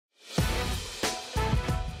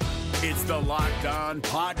It's the Locked On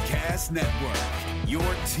Podcast Network, your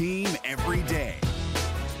team every day.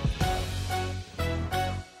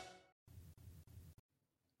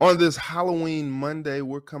 On this Halloween Monday,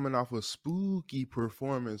 we're coming off a spooky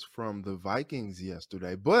performance from the Vikings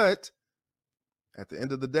yesterday, but at the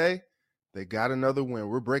end of the day, they got another win.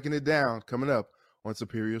 We're breaking it down coming up on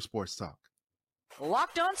Superior Sports Talk.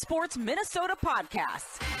 Locked On Sports Minnesota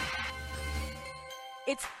Podcasts.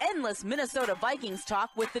 It's endless Minnesota Vikings talk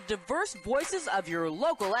with the diverse voices of your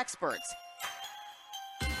local experts.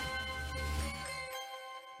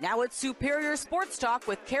 Now it's Superior Sports Talk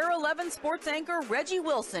with KARE 11 sports anchor Reggie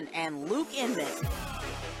Wilson and Luke Inman.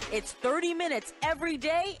 It's 30 minutes every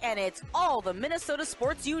day, and it's all the Minnesota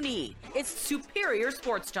sports you need. It's Superior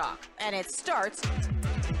Sports Talk, and it starts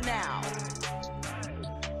now.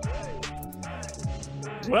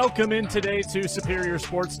 Welcome in today to Superior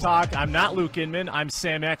Sports Talk. I'm not Luke Inman. I'm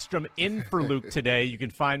Sam Ekstrom in for Luke today. You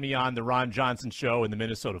can find me on The Ron Johnson Show and the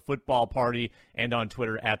Minnesota Football Party and on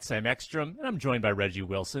Twitter at Sam Ekstrom. And I'm joined by Reggie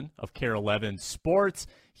Wilson of KARE 11 Sports.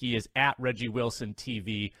 He is at Reggie Wilson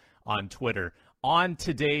TV on Twitter. On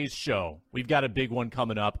today's show, we've got a big one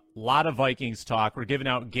coming up. A lot of Vikings talk. We're giving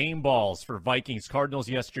out game balls for Vikings Cardinals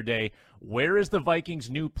yesterday. Where is the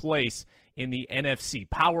Vikings' new place in the NFC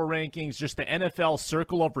power rankings? Just the NFL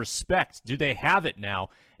circle of respect. Do they have it now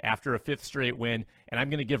after a fifth straight win? And I'm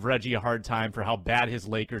going to give Reggie a hard time for how bad his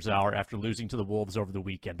Lakers are after losing to the Wolves over the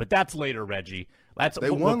weekend. But that's later, Reggie.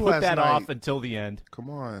 We'll put that off until the end. Come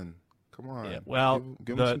on. Yeah, well,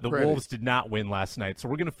 give the Wolves did not win last night, so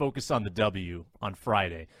we're going to focus on the W on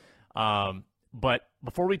Friday. But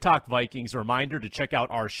before we talk Vikings, a reminder to check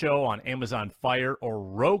out our show on Amazon Fire or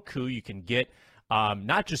Roku. You can get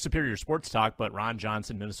not just Superior Sports Talk, but Ron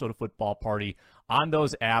Johnson, Minnesota Football Party on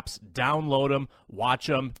those apps. Download them, watch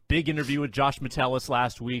them. Big interview with Josh Metellus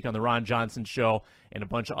last week on the Ron Johnson Show and a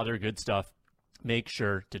bunch of other good stuff. Make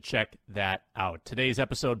sure to check that out. Today's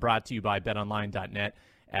episode brought to you by betonline.net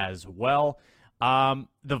as well.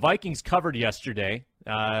 The Vikings covered yesterday,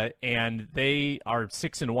 and they are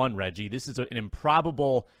 6-1, Reggie. This is an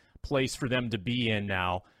improbable place for them to be in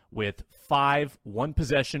now with 5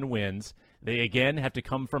 one-possession wins. They, again, have to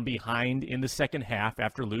come from behind in the second half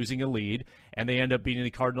after losing a lead, and they end up beating the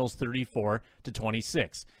Cardinals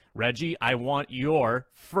 34-26. Reggie, I want your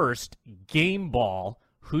first game ball.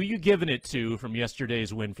 Who you giving it to from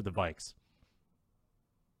yesterday's win for the Vikes?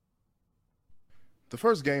 The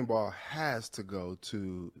first game ball has to go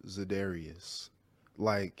to Za'Darius.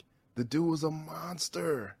 Like, the dude was a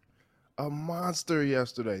monster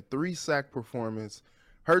yesterday. 3-sack performance.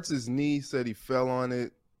 Hurts his knee, said he fell on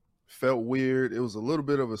it, felt weird. It was a little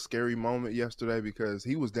bit of a scary moment yesterday because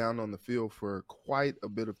he was down on the field for quite a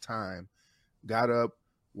bit of time. Got up,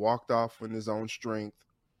 walked off on his own strength,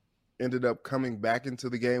 ended up coming back into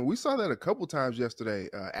the game. We saw that a couple times yesterday.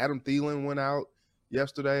 Adam Thielen went out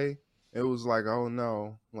yesterday. It was like, oh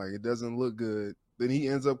no, like it doesn't look good. Then he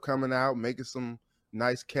ends up coming out, making some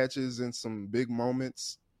nice catches and some big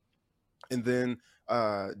moments. And then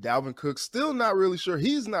Dalvin Cook, still not really sure.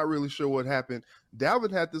 He's not really sure what happened.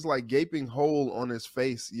 Dalvin had this like gaping hole on his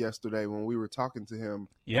face yesterday when we were talking to him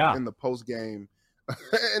in the post game.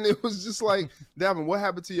 And it was just like, Dalvin, what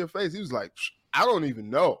happened to your face? He was like, I don't even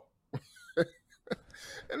know.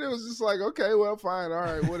 And it was just like, okay, well, fine. All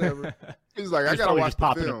right, whatever. He's like, I got to watch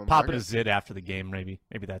the film. Popping a zit after the game, maybe.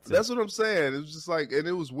 Maybe that's it. That's what I'm saying. It was just like, and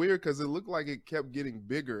it was weird because it looked like it kept getting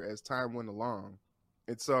bigger as time went along.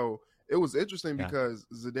 And so it was interesting because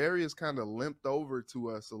Za'Darius kind of limped over to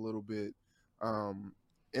us a little bit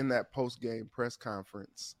in that post-game press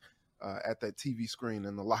conference at that TV screen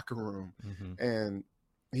in the locker room. Mm-hmm. And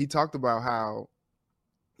he talked about how,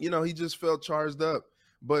 he just felt charged up.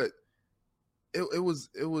 But it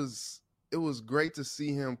was great to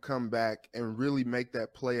see him come back and really make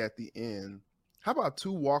that play at the end. How about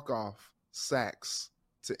 2 walk-off sacks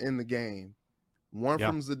to end the game? One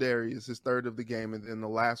from Za'Darius, his third of the game, and then the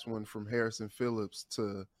last one from Harrison Phillips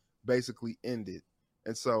to basically end it.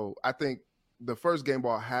 And so I think the first game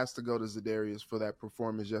ball has to go to Za'Darius for that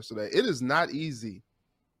performance yesterday. It is not easy.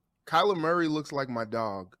 Kyler Murray looks like my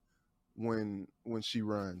dog when she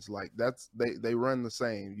runs. Like they run the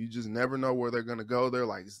same. You just never know where they're going to go. They're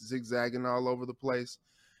like zigzagging all over the place.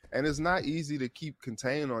 And it's not easy to keep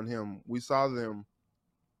contained on him. We saw them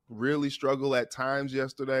really struggle at times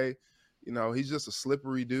yesterday. He's just a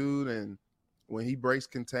slippery dude, and when he breaks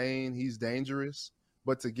contain, he's dangerous.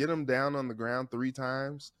 But to get him down on the ground 3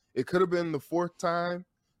 times, it could have been the 4th time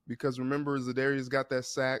because remember Za'Darius got that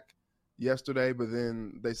sack yesterday, but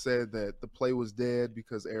then they said that the play was dead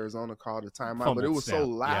because Arizona called a timeout. But it was so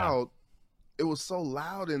loud. Yeah. It was so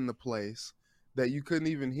loud in the place that you couldn't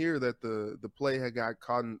even hear that the play had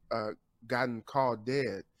gotten called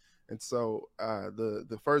dead. And so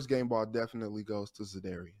the first game ball definitely goes to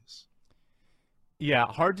Za'Darius. Yeah,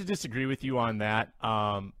 hard to disagree with you on that.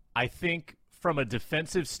 I think from a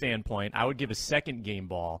defensive standpoint, I would give a second game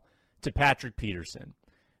ball to Patrick Peterson,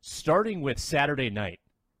 starting with Saturday night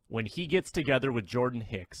when he gets together with Jordan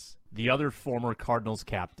Hicks, the other former Cardinals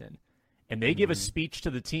captain, and they give a speech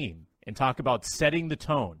to the team and talk about setting the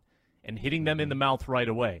tone and hitting them in the mouth right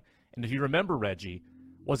away. And if you remember, Reggie,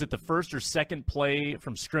 was it the first or second play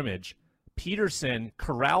from scrimmage, Peterson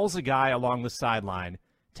corrals a guy along the sideline,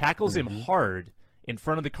 tackles him hard in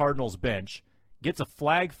front of the Cardinals bench, gets a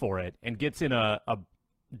flag for it, and gets in a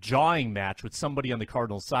jawing match with somebody on the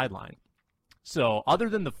Cardinals sideline. So other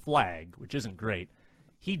than the flag, which isn't great,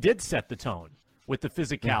 he did set the tone with the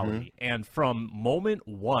physicality. And from moment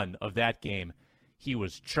one of that game, he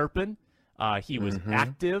was chirping. He was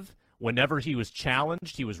active. Whenever he was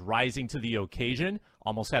challenged, he was rising to the occasion,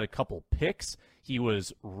 almost had a couple picks. He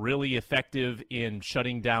was really effective in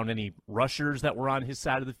shutting down any rushers that were on his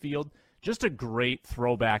side of the field. Just a great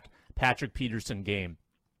throwback Patrick Peterson game.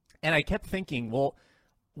 And I kept thinking, well,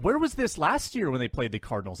 where was this last year when they played the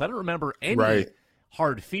Cardinals? I don't remember any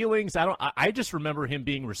hard feelings. I just remember him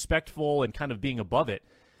being respectful and kind of being above it.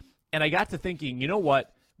 And I got to thinking, you know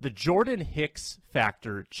what? The Jordan Hicks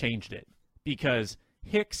factor changed it, because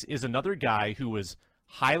Hicks is another guy who was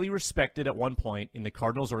highly respected at one point in the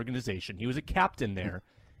Cardinals organization. He was a captain there,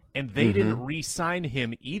 and they didn't re-sign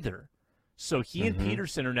him either. So he and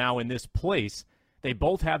Peterson are now in this place. They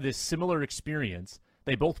both have this similar experience.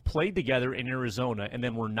 They both played together in Arizona and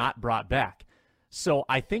then were not brought back. So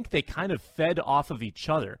I think they kind of fed off of each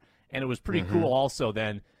other. And it was pretty cool also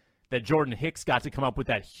then that Jordan Hicks got to come up with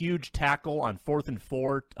that huge tackle on 4th and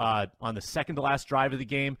 4 on the second-to-last drive of the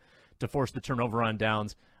game to force the turnover on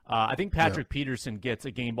downs. I think Patrick Peterson gets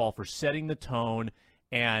a game ball for setting the tone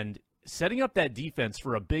and setting up that defense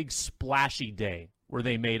for a big splashy day where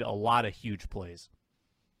they made a lot of huge plays.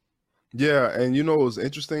 Yeah, and you know what was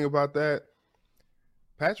interesting about that?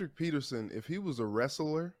 Patrick Peterson, if he was a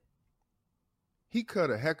wrestler, he cut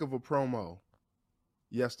a heck of a promo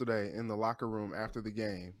yesterday in the locker room after the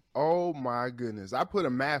game. Oh, my goodness. I put a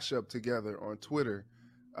mashup together on Twitter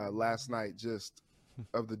last night just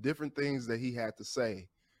of the different things that he had to say.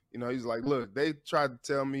 You know, he's like, look, they tried to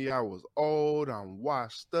tell me I was old, I'm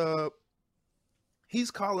washed up.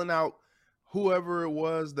 He's calling out whoever it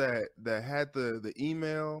was that had the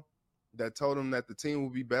email that told him that the team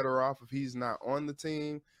would be better off if he's not on the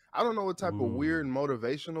team. I don't know what type of weird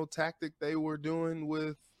motivational tactic they were doing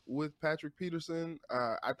with Patrick Peterson.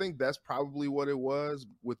 I think that's probably what it was,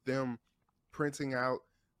 with them printing out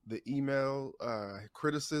the email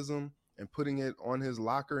criticism and putting it on his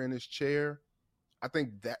locker in his chair. I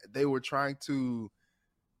think that they were trying to,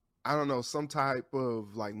 I don't know, some type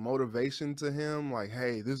of like motivation to him. Like,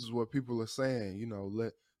 hey, this is what people are saying, you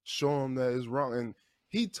know, show him that it's wrong. And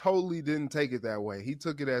he totally didn't take it that way. He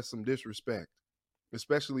took it as some disrespect,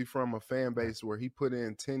 especially from a fan base where he put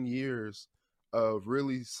in 10 years of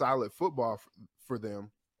really solid football for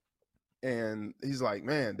them. And he's like,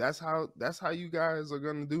 man, that's how you guys are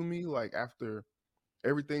going to do me? Like, after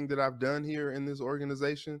everything that I've done here in this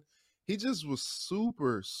organization? He just was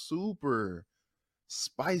super, super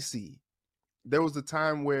spicy. There was a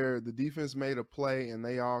time where the defense made a play and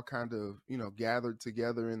they all kind of, you know, gathered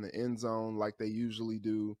together in the end zone like they usually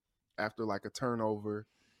do after like a turnover.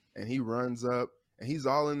 And he runs up and he's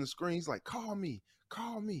all in the screen. He's like, call me,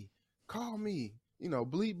 call me, call me. You know,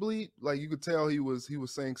 bleep, bleep. Like, you could tell he was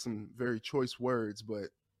saying some very choice words, but,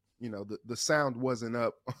 you know, the sound wasn't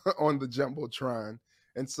up on the Jumbotron.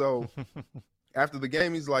 And so after the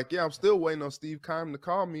game, he's like, yeah, I'm still waiting on Steve Keim to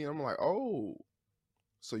call me. And I'm like, oh,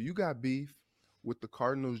 so you got beef with the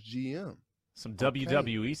Cardinals GM. Some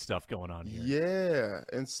WWE stuff going on here. Yeah.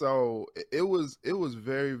 And so it was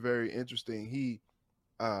very, very interesting. He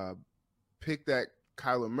picked at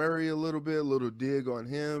Kyler Murray a little dig on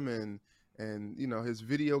him and you know, his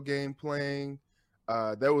video game playing.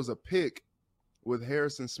 There was a pick with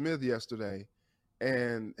Harrison Smith yesterday,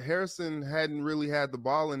 and Harrison hadn't really had the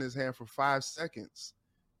ball in his hand for 5 seconds.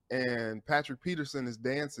 And Patrick Peterson is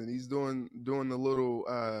dancing. He's doing the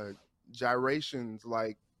little gyrations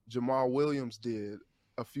like Jamal Williams did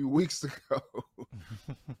a few weeks ago.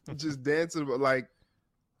 Just dancing, but like,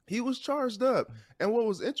 he was charged up. And what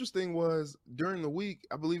was interesting was during the week,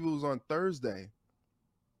 I believe it was on Thursday,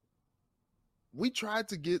 we tried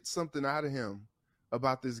to get something out of him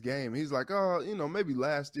about this game. He's like, oh, you know, maybe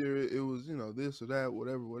last year it was, you know, this or that,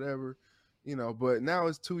 whatever, you know, but now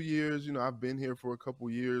it's 2 years. You know, I've been here for a couple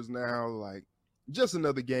years now, like, just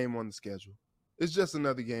another game on the schedule. It's just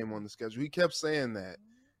another game on the schedule. He kept saying that.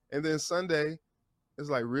 And then Sunday, it's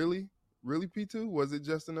like, really? Really, P2? Was it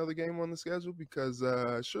just another game on the schedule? Because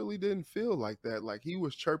surely didn't feel like that. Like, he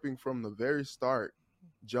was chirping from the very start,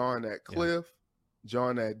 John at Cliff,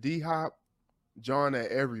 John at D-Hop, John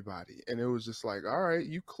at everybody. And it was just like, all right,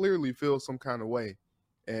 you clearly feel some kind of way.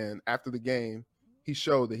 And after the game, he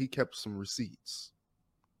showed that he kept some receipts.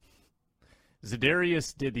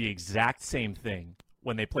 Za'Darius did the exact same thing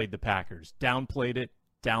when they played the Packers. Downplayed it.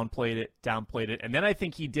 And then I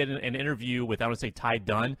think he did an interview with, I want to say, Ty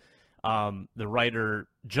Dunn, the writer,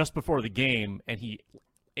 just before the game, and he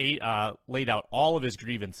laid out all of his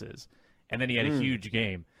grievances. And then he had a huge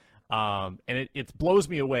game. And it blows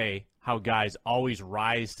me away how guys always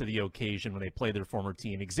rise to the occasion when they play their former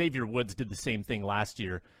team. Xavier Woods did the same thing last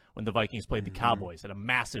year when the Vikings played the Cowboys, had a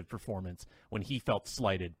massive performance when he felt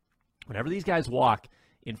slighted. Whenever these guys walk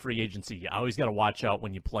in free agency, you always got to watch out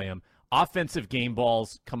when you play them. Offensive game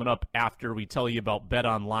balls coming up after we tell you about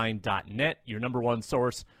betonline.net, your number one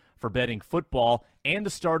source for betting football and the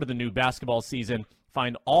start of the new basketball season.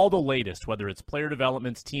 Find all the latest, whether it's player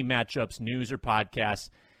developments, team matchups, news, or podcasts.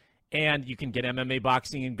 And you can get MMA,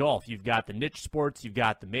 boxing, and golf. You've got the niche sports. You've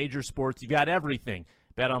got the major sports. You've got everything.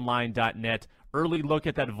 BetOnline.net. Early look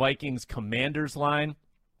at that Vikings Commanders line.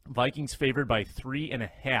 Vikings favored by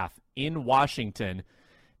 3.5 in Washington.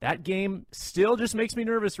 That game still just makes me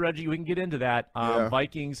nervous, Reggie. We can get into that.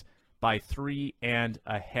 Vikings by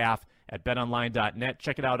 3.5 at BetOnline.net.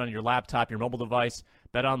 Check it out on your laptop, your mobile device.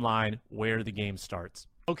 BetOnline, where the game starts.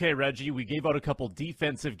 Okay, Reggie, we gave out a couple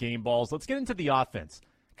defensive game balls. Let's get into the offense,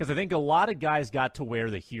 because I think a lot of guys got to wear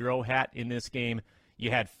the hero hat in this game. You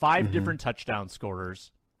had 5 different touchdown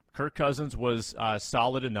scorers. Kirk Cousins was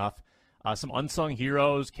solid enough. Some unsung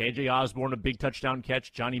heroes, KJ Osborne, a big touchdown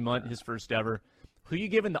catch, Johnny Munt, his first ever. Who are you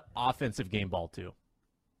giving the offensive game ball to?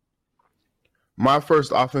 My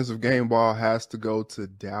first offensive game ball has to go to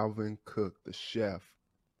Dalvin Cook, the chef.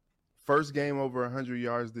 First game over 100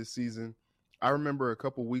 yards this season. I remember a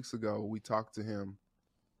couple weeks ago we talked to him,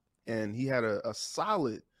 and he had a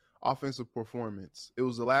solid offensive performance. It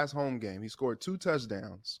was the last home game. He scored 2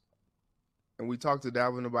 touchdowns. And we talked to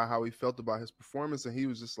Dalvin about how he felt about his performance, and he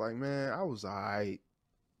was just like, man, I was all right.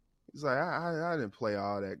 He's like, I didn't play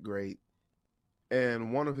all that great.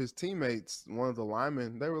 And one of his teammates, one of the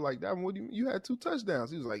linemen, they were like, Dalvin, what do you had 2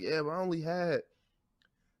 touchdowns. He was like, yeah, but I only had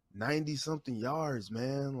 90-something yards,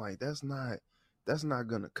 man. Like, that's not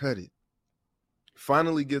going to cut it.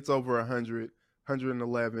 Finally gets over 100,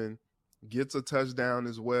 111, gets a touchdown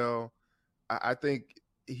as well. I think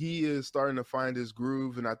he is starting to find his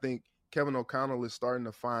groove, and I think Kevin O'Connell is starting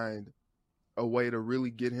to find a way to really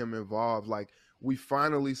get him involved. Like, we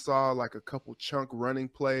finally saw like a couple chunk running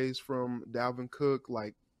plays from Dalvin Cook.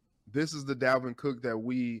 Like, this is the Dalvin Cook that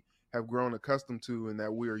we have grown accustomed to and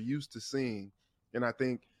that we are used to seeing. And I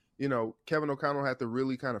think, Kevin O'Connell had to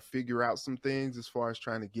really kind of figure out some things as far as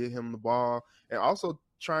trying to get him the ball and also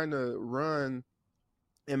trying to run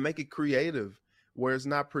and make it creative where it's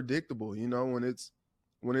not predictable, when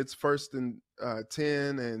it's first and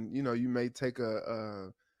 10 and, you may take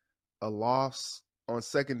a loss on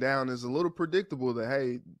second down, is a little predictable that,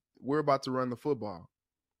 hey, we're about to run the football.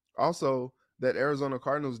 Also, that Arizona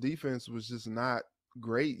Cardinals defense was just not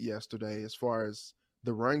great yesterday as far as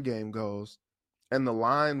the run game goes. And the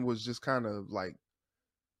line was just kind of like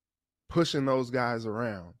pushing those guys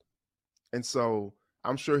around. And so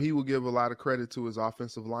I'm sure he will give a lot of credit to his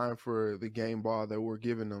offensive line for the game ball that we're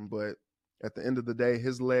giving him. But at the end of the day,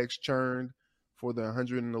 his legs churned for the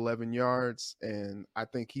 111 yards, and I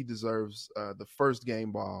think he deserves the first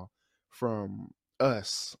game ball from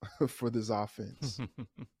us for this offense.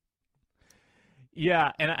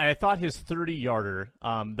 Yeah, and I thought his 30-yarder,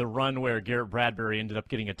 the run where Garrett Bradbury ended up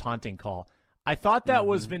getting a taunting call, I thought that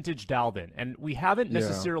was vintage Dalvin, and we haven't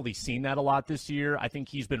necessarily seen that a lot this year. I think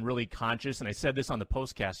he's been really conscious, and I said this on the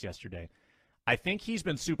postcast yesterday. I think he's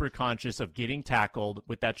been super conscious of getting tackled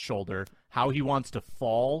with that shoulder, how he wants to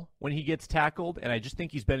fall when he gets tackled, and I just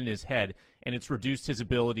think he's been in his head, and it's reduced his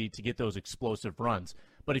ability to get those explosive runs.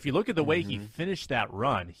 But if you look at the way he finished that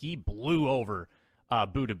run, he blew over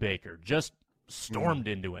Budda Baker, just stormed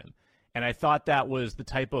into him. And I thought that was the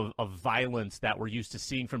type of violence that we're used to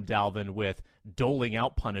seeing from Dalvin, with doling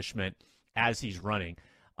out punishment as he's running.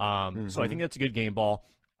 So I think that's a good game ball.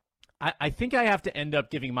 I think I have to end up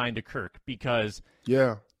giving mine to Kirk because,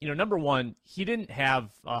 number one, he didn't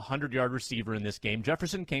have a 100-yard receiver in this game.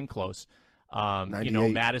 Jefferson came close.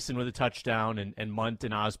 Madison with a touchdown and Munt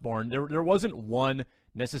and Osborne. There wasn't one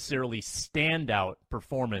necessarily standout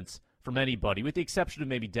performance from anybody, with the exception of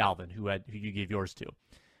maybe Dalvin, who you gave yours to.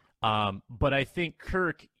 But I think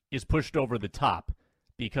Kirk, is pushed over the top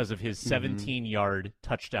because of his 17-yard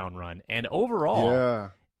touchdown run. And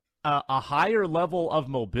overall, a higher level of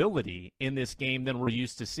mobility in this game than we're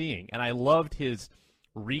used to seeing. And I loved his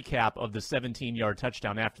recap of the 17-yard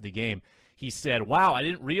touchdown after the game. He said, wow, I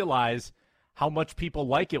didn't realize how much people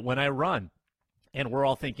like it when I run. And we're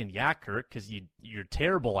all thinking, yeah, Kirk, because you're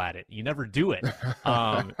terrible at it. You never do it.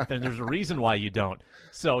 Then there's a reason why you don't.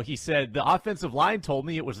 So he said, the offensive line told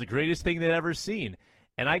me it was the greatest thing they'd ever seen.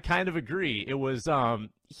 And I kind of agree. It was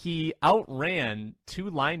he outran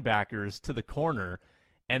 2 linebackers to the corner.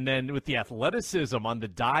 And then with the athleticism on the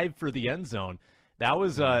dive for the end zone, that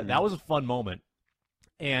was a fun moment.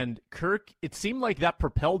 And Kirk, it seemed like that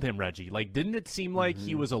propelled him, Reggie. Like, didn't it seem like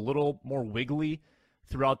he was a little more wiggly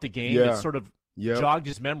throughout the game? Yeah. It sort of jogged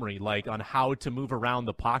his memory, like, on how to move around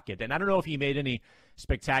the pocket. And I don't know if he made any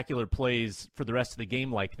spectacular plays for the rest of the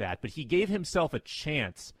game like that, but he gave himself a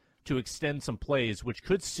chance to extend some plays, which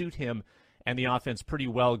could suit him and the offense pretty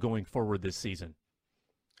well going forward this season.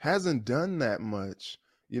 Hasn't done that much.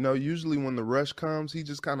 Usually when the rush comes, he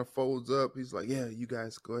just kind of folds up. He's like, yeah, you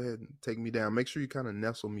guys go ahead and take me down. Make sure you kind of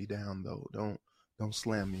nestle me down, though. Don't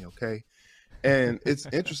slam me, okay? And it's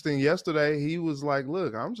interesting. Yesterday, he was like,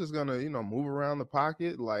 look, I'm just going to, move around the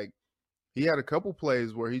pocket. Like, he had a couple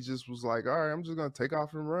plays where he just was like, all right, I'm just going to take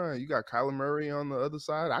off and run. You got Kyler Murray on the other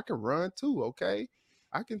side. I can run too, okay?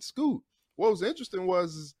 I can scoot. What was interesting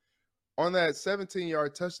was on that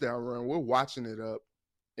 17-yard touchdown run, we're watching it up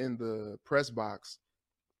in the press box,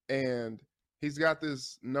 and he's got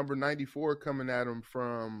this number 94 coming at him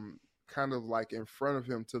from kind of like in front of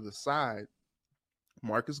him to the side.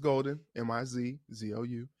 Marcus Golden,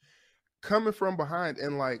 M-I-Z-Z-O-U, coming from behind.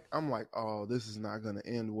 And I'm like, oh, this is not going to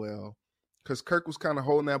end well, because Kirk was kind of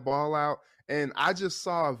holding that ball out. And I just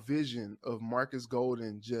saw a vision of Marcus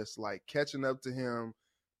Golden just like catching up to him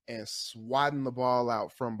and swatting the ball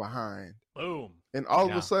out from behind. Boom. And all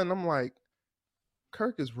of a sudden, I'm like,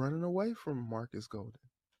 Kirk is running away from Marcus Golden.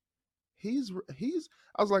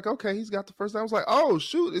 I was like, okay, he's got the first down. I was like, oh,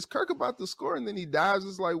 shoot, is Kirk about to score? And then he dives.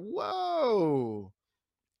 It's like, whoa.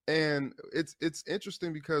 And it's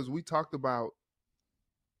interesting because we talked about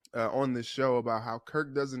on this show about how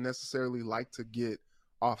Kirk doesn't necessarily like to get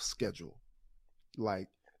off schedule. Like,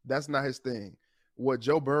 that's not his thing. What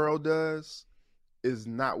Joe Burrow does is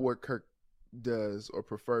not what Kirk does or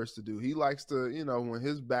prefers to do. He likes to, when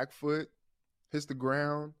his back foot hits the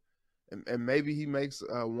ground, and maybe he makes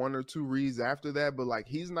 1 or 2 reads after that, but like,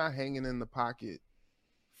 he's not hanging in the pocket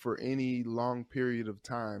for any long period of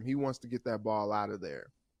time. He wants to get that ball out of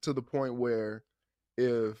there, to the point where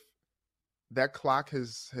if that clock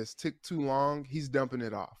has ticked too long, he's dumping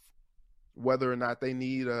it off. Whether or not they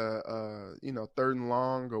need a 3rd and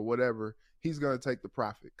long or whatever, he's going to take the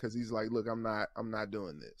profit, because he's like, look, I'm not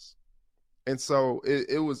doing this. And so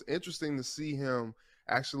it was interesting to see him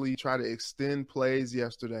actually try to extend plays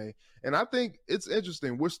yesterday. And I think it's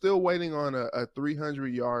interesting. We're still waiting on a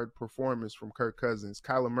 300-yard performance from Kirk Cousins.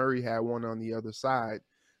 Kyler Murray had one on the other side.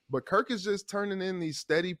 But Kirk is just turning in these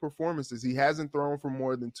steady performances. He hasn't thrown for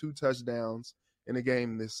more than 2 touchdowns in a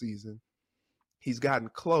game this season. He's gotten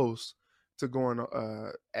close to going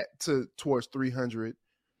towards 300,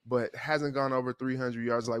 but hasn't gone over 300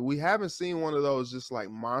 yards. Like, we haven't seen one of those just like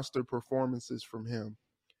monster performances from him.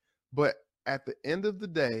 But at the end of the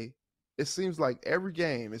day, it seems like every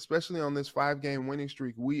game, especially on this 5-game winning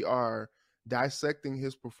streak, we are dissecting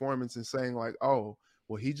his performance and saying like, oh,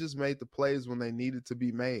 well, he just made the plays when they needed to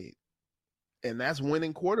be made. And that's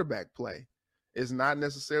winning quarterback play. It's not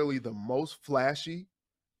necessarily the most flashy,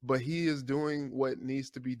 but he is doing what needs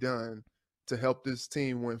to be done to help this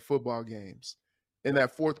team win football games. In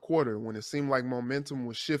that 4th quarter, when it seemed like momentum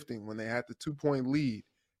was shifting, when they had the 2-point lead,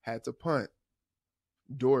 had to punt,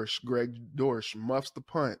 Greg Dorsch muffs the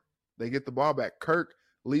punt. They get the ball back. Kirk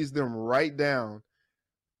leads them right down,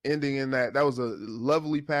 ending in that was a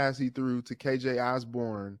lovely pass he threw to KJ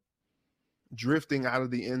Osborne, drifting out of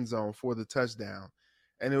the end zone for the touchdown.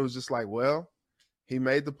 And it was just like, well, he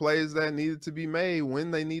made the plays that needed to be made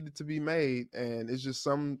when they needed to be made. And it's just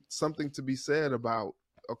something to be said about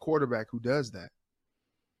a quarterback who does that.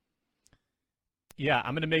 Yeah,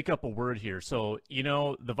 I'm going to make up a word here. So,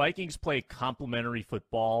 the Vikings play complementary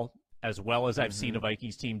football as well as I've seen a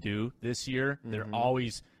Vikings team do this year. They're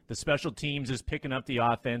always – the special teams is picking up the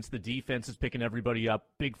offense. The defense is picking everybody up,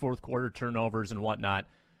 big 4th quarter turnovers and whatnot.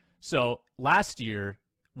 So last year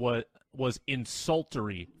was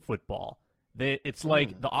insultory football. It's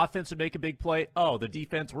like the offense would make a big play. Oh, the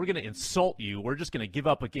defense, we're going to insult you. We're just going to give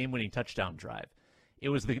up a game-winning touchdown drive. It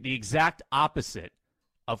was the exact opposite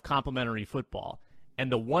of complementary football.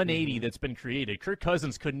 And the 180 that's been created, Kirk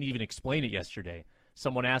Cousins couldn't even explain it yesterday.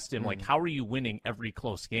 Someone asked him, like, how are you winning every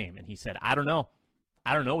close game? And he said, I don't know.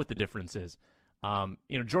 I don't know what the difference is.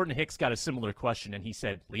 Jordan Hicks got a similar question, and he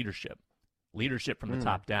said leadership from the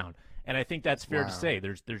top down. And I think that's fair to say.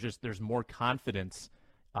 There's more confidence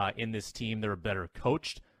in this team. They're better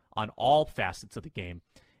coached on all facets of the game.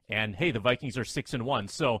 And, hey, the Vikings are 6-1.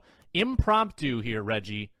 So impromptu here,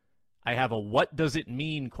 Reggie, I have a what does it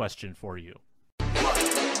mean question for you.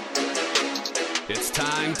 It's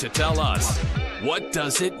time to tell us, what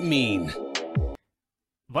does it mean?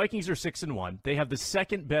 Vikings are 6-1. They have the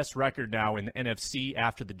second best record now in the NFC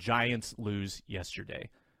after the Giants lose yesterday.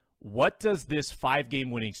 What does this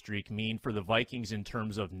 5-game winning streak mean for the Vikings in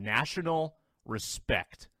terms of national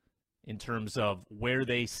respect, in terms of where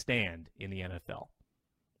they stand in the NFL?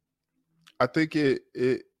 I think it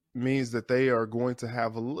means that they are going to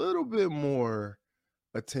have a little bit more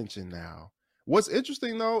attention now. What's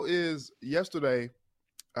interesting, though, is yesterday,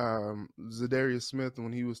 Zadarius Smith,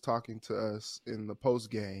 when he was talking to us in the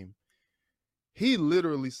post game, he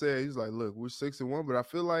literally said, he's like, look, we're 6-1, but I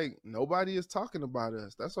feel like nobody is talking about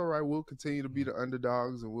us. That's all right. We'll continue to be the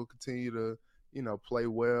underdogs, and we'll continue to, play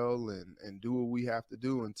well and do what we have to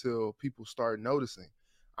do until people start noticing.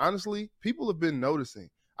 Honestly, people have been noticing.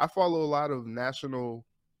 I follow a lot of national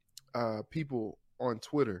people on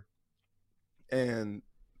Twitter, and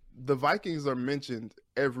the Vikings are mentioned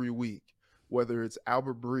every week, whether it's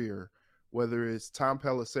Albert Breer, whether it's Tom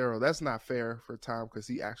Pelissero. That's not fair for Tom because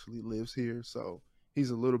he actually lives here, so he's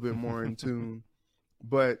a little bit more in tune.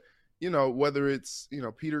 But, whether it's,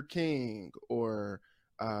 Peter King or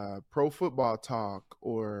Pro Football Talk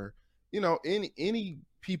or, any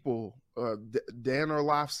people, Dan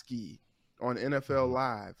Orlovsky on NFL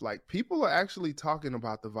Live, like people are actually talking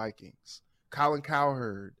about the Vikings. Colin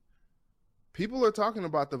Cowherd. People are talking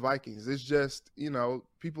about the Vikings. It's just,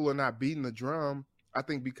 people are not beating the drum, I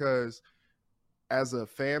think, because as a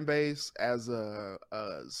fan base, as a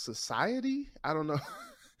society, I don't know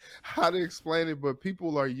how to explain it, but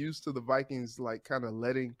people are used to the Vikings, like, kind of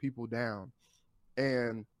letting people down.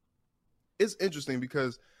 And it's interesting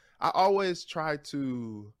because I always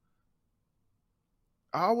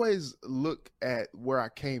look at where I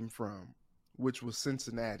came from, which was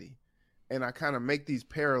Cincinnati, and I kind of make these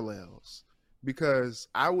parallels. Because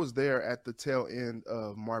I was there at the tail end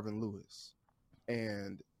of Marvin Lewis,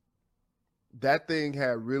 and that thing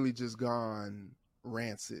had really just gone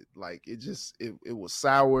rancid. Like it was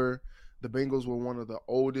sour. The Bengals were one of the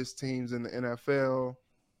oldest teams in the NFL,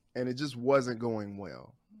 and it just wasn't going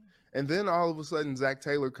well. And then all of a sudden, Zach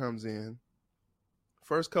Taylor comes in.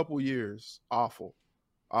 First couple years, awful.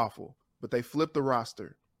 But they flipped the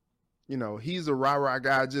roster. He's a rah-rah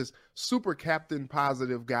guy, just super captain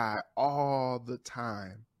positive guy all the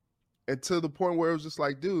time. And to the point where it was just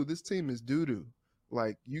like, dude, this team is doo-doo.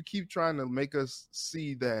 Like, you keep trying to make us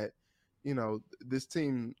see that, this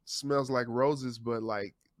team smells like roses, but,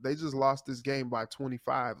 like, they just lost this game by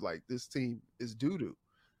 25. Like, this team is doo-doo.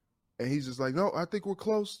 And he's just like, no, I think we're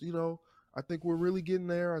close. I think we're really getting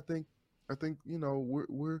there. I think,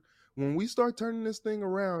 we're when we start turning this thing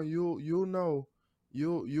around, you'll know.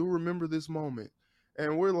 You'll remember this moment.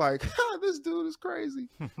 And we're like, this dude is crazy.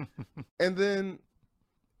 And then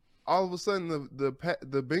all of a sudden the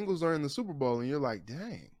Bengals are in the Super Bowl, and you're like,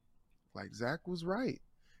 dang, like Zach was right.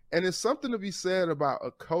 And it's something to be said about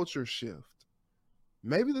a culture shift.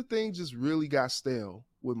 Maybe the thing just really got stale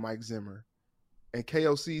with Mike Zimmer, and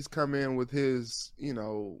KOC's come in with his,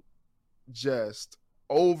 just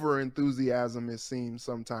over enthusiasm, it seems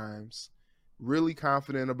sometimes. Really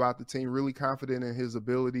confident about the team, really confident in his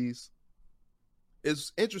abilities.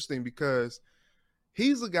 It's interesting because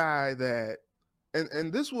he's a guy that,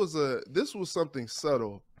 and this was something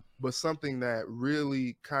subtle, but something that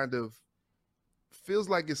really kind of feels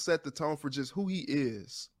like it set the tone for just who he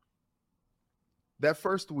is. That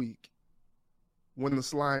first week, when the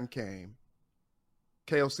slime came,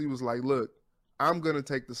 KOC was like, look, I'm going to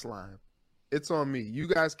take the slime. It's on me. You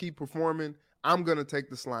guys keep performing. I'm going to take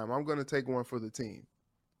the slime. I'm going to take one for the team.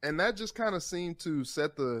 And that just kind of seemed to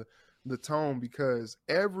set the tone, because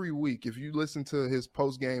every week, if you listen to his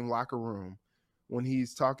post-game locker room, when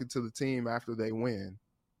he's talking to the team after they win,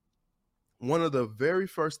 one of the very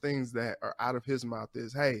first things that are out of his mouth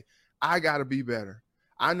is, hey, I got to be better.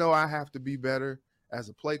 I know I have to be better as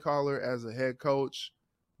a play caller, as a head coach,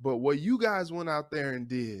 but what you guys went out there and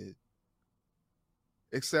did,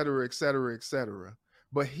 et cetera, et cetera, et cetera.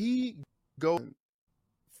 But he goes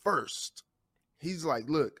first. He's like,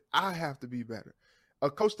 look, I have to be better. A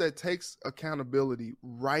coach that takes accountability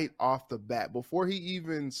right off the bat before he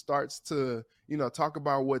even starts to, talk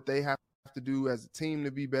about what they have to do as a team to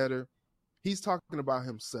be better. He's talking about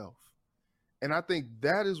himself. And I think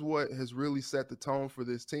that is what has really set the tone for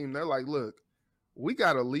this team. They're like, look, we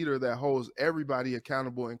got a leader that holds everybody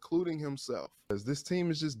accountable, including himself. Because this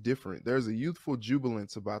team is just different. There's a youthful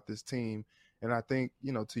jubilance about this team. And I think,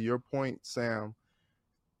 to your point, Sam,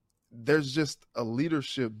 there's just a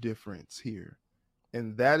leadership difference here.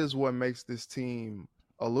 And that is what makes this team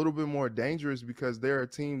a little bit more dangerous, because they're a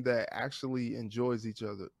team that actually enjoys each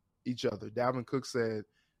other. Dalvin Cook said,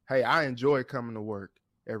 hey, I enjoy coming to work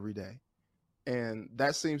every day. And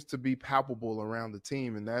that seems to be palpable around the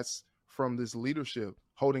team. And that's from this leadership,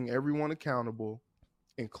 holding everyone accountable,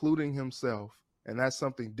 including himself. And that's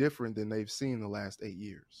something different than they've seen the last 8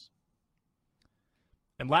 years.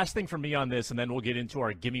 And last thing for me on this, and then we'll get into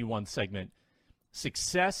our Gimme One segment.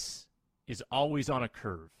 Success is always on a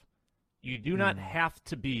curve. You do not have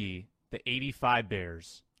to be the 85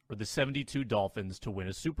 Bears or the 72 Dolphins to win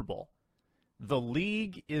a Super Bowl. The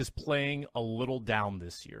league is playing a little down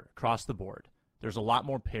this year across the board. There's a lot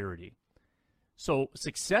more parity. So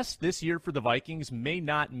success this year for the Vikings may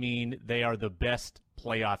not mean they are the best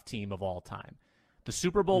playoff team of all time. The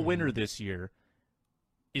Super Bowl winner this year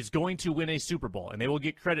is going to win a Super Bowl, and they will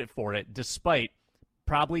get credit for it despite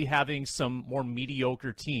probably having some more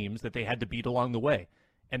mediocre teams that they had to beat along the way.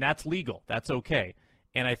 And that's legal. That's okay.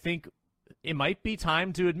 And I think it might be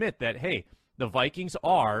time to admit that, hey, the Vikings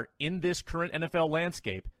are, in this current NFL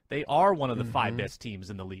landscape, they are one of the 5 best teams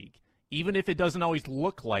in the league. Even if it doesn't always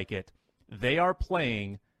look like it, they are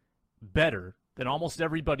playing better than almost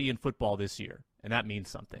everybody in football this year, and that means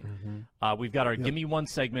something. We've got our Gimme One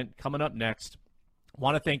segment coming up next.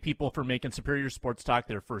 Want to thank people for making Superior Sports Talk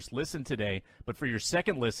their first listen today, but for your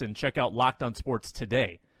second listen, check out Locked On Sports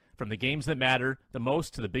Today. From the games that matter the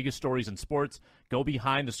most to the biggest stories in sports, go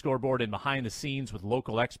behind the scoreboard and behind the scenes with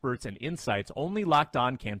local experts and insights only Locked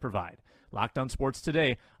On can provide. Locked On Sports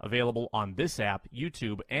Today, available on this app,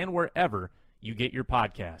 YouTube, and wherever you get your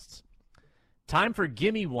podcasts. Time for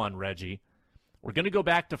Gimme One, Reggie. We're going to go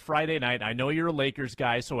back to Friday night. I know you're a Lakers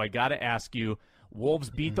guy, so I got to ask you, Wolves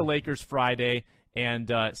beat the Lakers Friday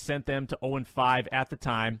and sent them to 0-5 at the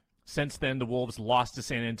time. Since then, the Wolves lost to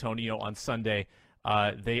San Antonio on Sunday.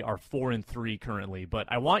 They are 4-3 currently. But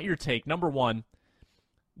I want your take. Number one,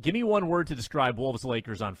 give me one word to describe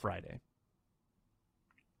Wolves-Lakers on Friday.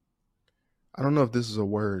 I don't know if this is a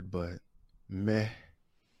word, but meh.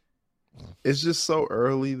 It's just so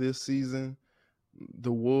early this season.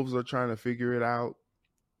 The Wolves are trying to figure it out.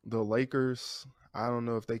 The Lakers, I don't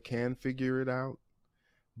know if they can figure it out.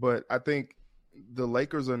 But I think the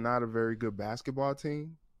Lakers are not a very good basketball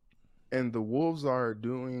team. And the Wolves are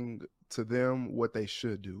doing to them what they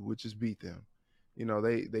should do, which is beat them. You know,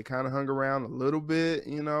 they kind of hung around a little bit,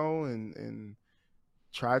 you know, and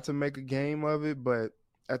tried to make a game of it. But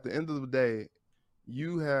at the end of the day,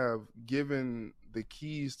 you have given the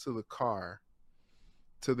keys to the car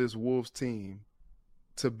to this Wolves team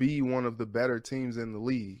to be one of the better teams in the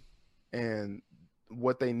league. And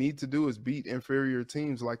what they need to do is beat inferior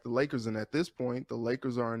teams like the Lakers. And at this point, the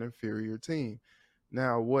Lakers are an inferior team.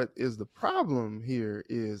 Now, what is the problem here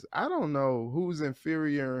is I don't know who's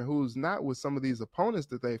inferior and who's not with some of these opponents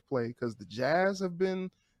that they've played, because the Jazz have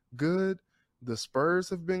been good. The Spurs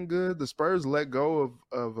have been good. The Spurs let go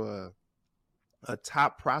of a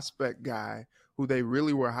top prospect guy who they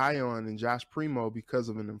really were high on in Josh Primo because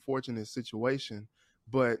of an unfortunate situation.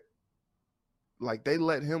 But, like, they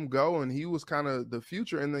let him go, and he was kind of the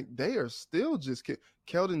future. And they are still just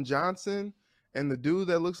Keldon Johnson and the dude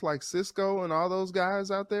that looks like Cisco and all those guys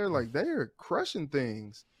out there, like, they are crushing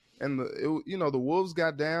things. And the Wolves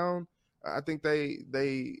got down. I think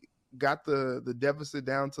they got the deficit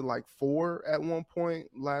down to like 4 at one point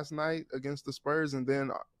last night against the Spurs, and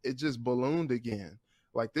then it just ballooned again.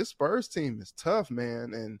 Like, this Spurs team is tough,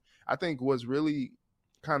 man. And I think what's really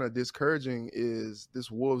kind of discouraging is this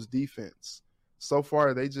Wolves defense. So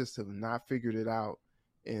far, they just have not figured it out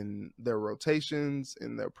in their rotations,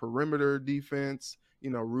 in their perimeter defense.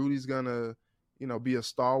 You know, Rudy's gonna, be a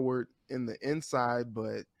stalwart in the inside,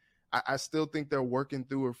 but I still think they're working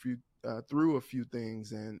through a few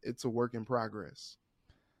things, and it's a work in progress.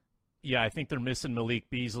 Yeah, I think they're missing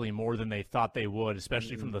Malik Beasley more than they thought they would,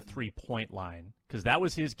 especially from the 3-point line, because that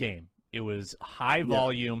was his game. It was high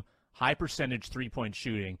volume, high percentage 3-point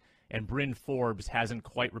shooting, and Bryn Forbes hasn't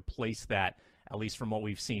quite replaced that, at least from what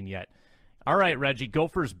we've seen yet. All right, Reggie,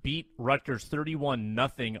 Gophers beat Rutgers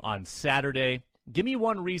 31-0 on Saturday. Give me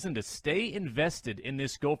one reason to stay invested in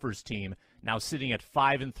this Gophers team, now sitting at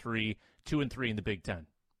 5-3, 2-3 in the Big Ten.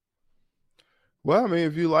 Well, I mean,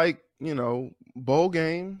 if you like, bowl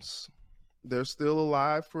games, they're still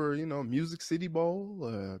alive for, Music City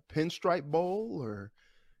Bowl, Pinstripe Bowl, or,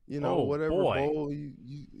 whatever boy. bowl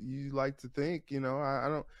you like to think.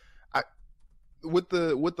 With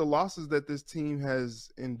the losses that this team has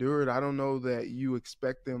endured, I don't know that you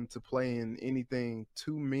expect them to play in anything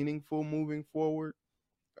too meaningful moving forward.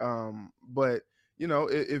 But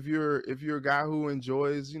if you're a guy who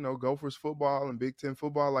enjoys, Gophers football and Big Ten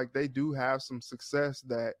football, like they do have some success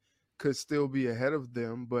that could still be ahead of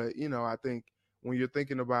them. But, I think when you're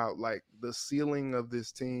thinking about like the ceiling of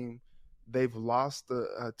this team, they've lost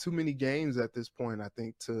too many games at this point, I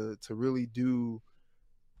think, to really do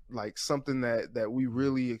like something that we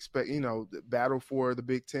really expect, battle for the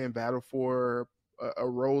Big Ten, battle for a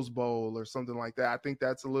Rose Bowl or something like that. I think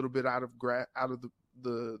that's a little bit out of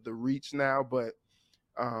the reach now, but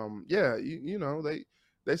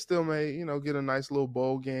they still may get a nice little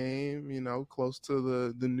bowl game, close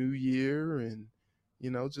to the new year, and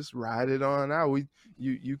just ride it on out.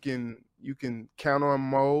 You can count on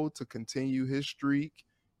Mo to continue his streak.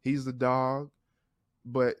 He's the dog,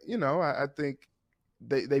 but I think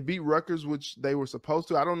they beat Rutgers, which they were supposed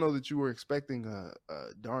to. I don't know that you were expecting a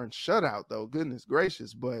darn shutout though, goodness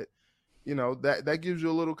gracious, but that gives you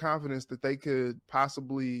a little confidence that they could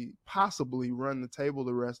possibly run the table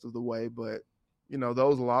the rest of the way. But,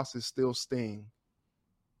 those losses still sting.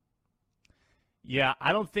 Yeah,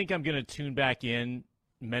 I don't think I'm going to tune back in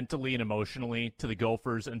mentally and emotionally to the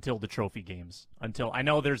Gophers until the trophy games. Until I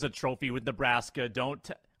know there's a trophy with Nebraska.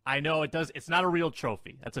 I know it does. It's not a real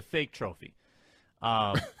trophy. That's a fake trophy.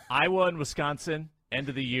 Iowa and Wisconsin, end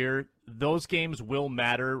of the year, those games will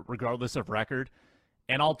matter regardless of record.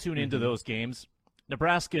 And I'll tune into those games.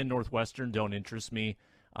 Nebraska and Northwestern don't interest me.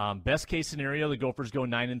 Best case scenario, the Gophers go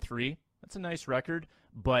 9-3. That's a nice record.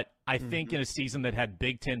 But I think in a season that had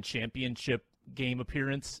Big Ten championship game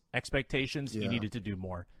appearance expectations, you needed to do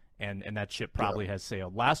more. And that ship probably has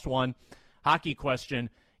sailed. Last one, hockey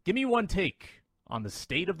question. Give me one take on the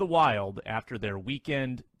state of the Wild after their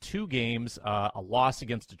weekend 2 games, a loss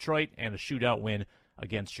against Detroit and a shootout win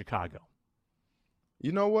against Chicago.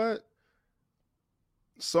 You know what?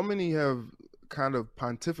 So many have kind of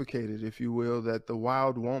pontificated, if you will, that the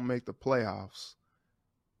Wild won't make the playoffs.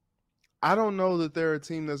 I don't know that they're a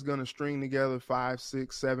team that's going to string together 5,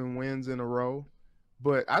 6, 7 wins in a row,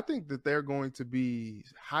 but I think that they're going to be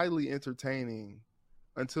highly entertaining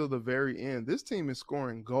until the very end. This team is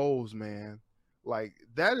scoring goals, man. Like,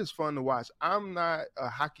 that is fun to watch. I'm not a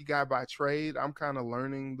hockey guy by trade. I'm kind of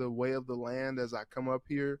learning the way of the land as I come up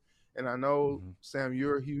here. And I know, Sam,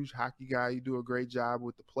 you're a huge hockey guy. You do a great job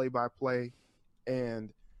with the play-by-play.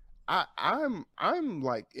 And I'm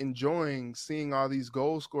like enjoying seeing all these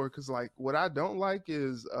goals scored, because like what I don't like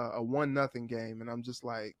is a 1-0 game. And I'm just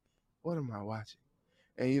like, what am I watching?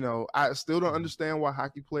 And, I still don't understand why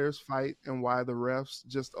hockey players fight and why the refs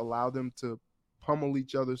just allow them to pummel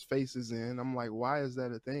each other's faces in. I'm like, why is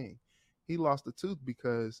that a thing? He lost a tooth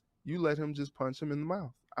because you let him just punch him in the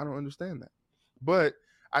mouth. I don't understand that. But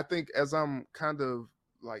I think as I'm kind of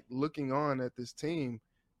like looking on at this team,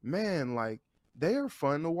 man, like they are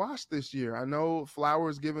fun to watch this year. I know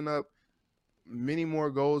Flowers giving up many more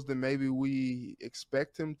goals than maybe we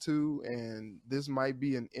expect him to, and this might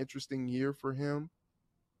be an interesting year for him.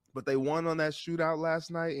 But they won on that shootout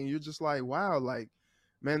last night, and you're just like, wow, like,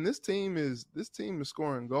 man, this team is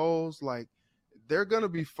scoring goals. Like, they're going to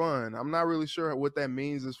be fun. I'm not really sure what that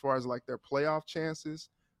means as far as like their playoff chances,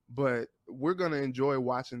 but we're going to enjoy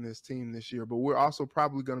watching this team this year. But we're also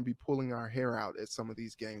probably going to be pulling our hair out at some of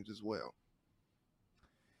these games as well.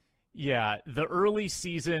 Yeah, the early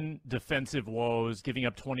season defensive woes, giving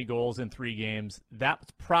up 20 goals in 3 games,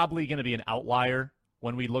 that's probably going to be an outlier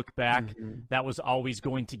when we look back. That was always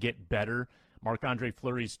going to get better. Marc-Andre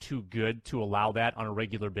Fleury's too good to allow that on a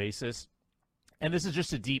regular basis. And this is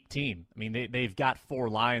just a deep team. I mean, they've got 4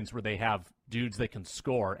 lines where they have dudes that can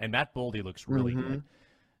score, and Matt Boldy looks really good.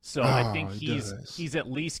 So I think he's at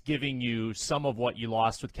least giving you some of what you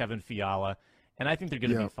lost with Kevin Fiala, and I think they're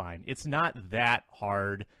going to be fine. It's not that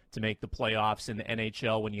hard to make the playoffs in the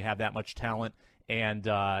NHL when you have that much talent, and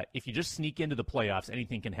if you just sneak into the playoffs,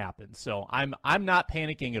 anything can happen. So I'm not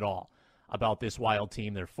panicking at all about this Wild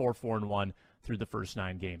team. They're 4-1 through the first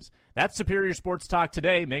 9 games. That's Superior Sports Talk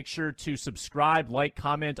today. Make sure to subscribe, like,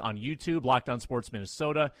 comment on YouTube, Locked On Sports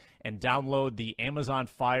Minnesota, and download the Amazon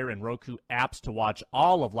Fire and Roku apps to watch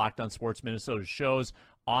all of Locked On Sports Minnesota's shows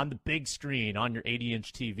on the big screen on your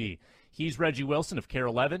 80-inch TV. He's Reggie Wilson of KARE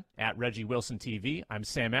 11 at Reggie Wilson TV. I'm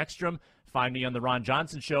Sam Ekstrom. Find me on the Ron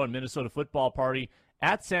Johnson Show and Minnesota Football Party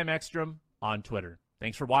at Sam Ekstrom on Twitter.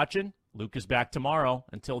 Thanks for watching. Luke is back tomorrow.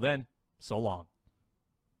 Until then, so long.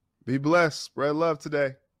 Be blessed. Spread love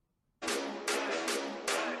today.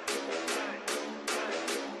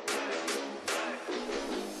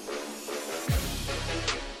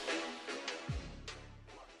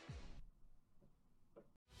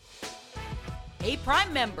 Hey,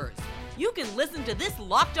 Prime members, you can listen to this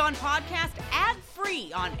Locked On podcast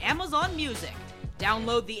ad-free on Amazon Music.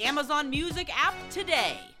 Download the Amazon Music app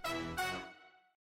today.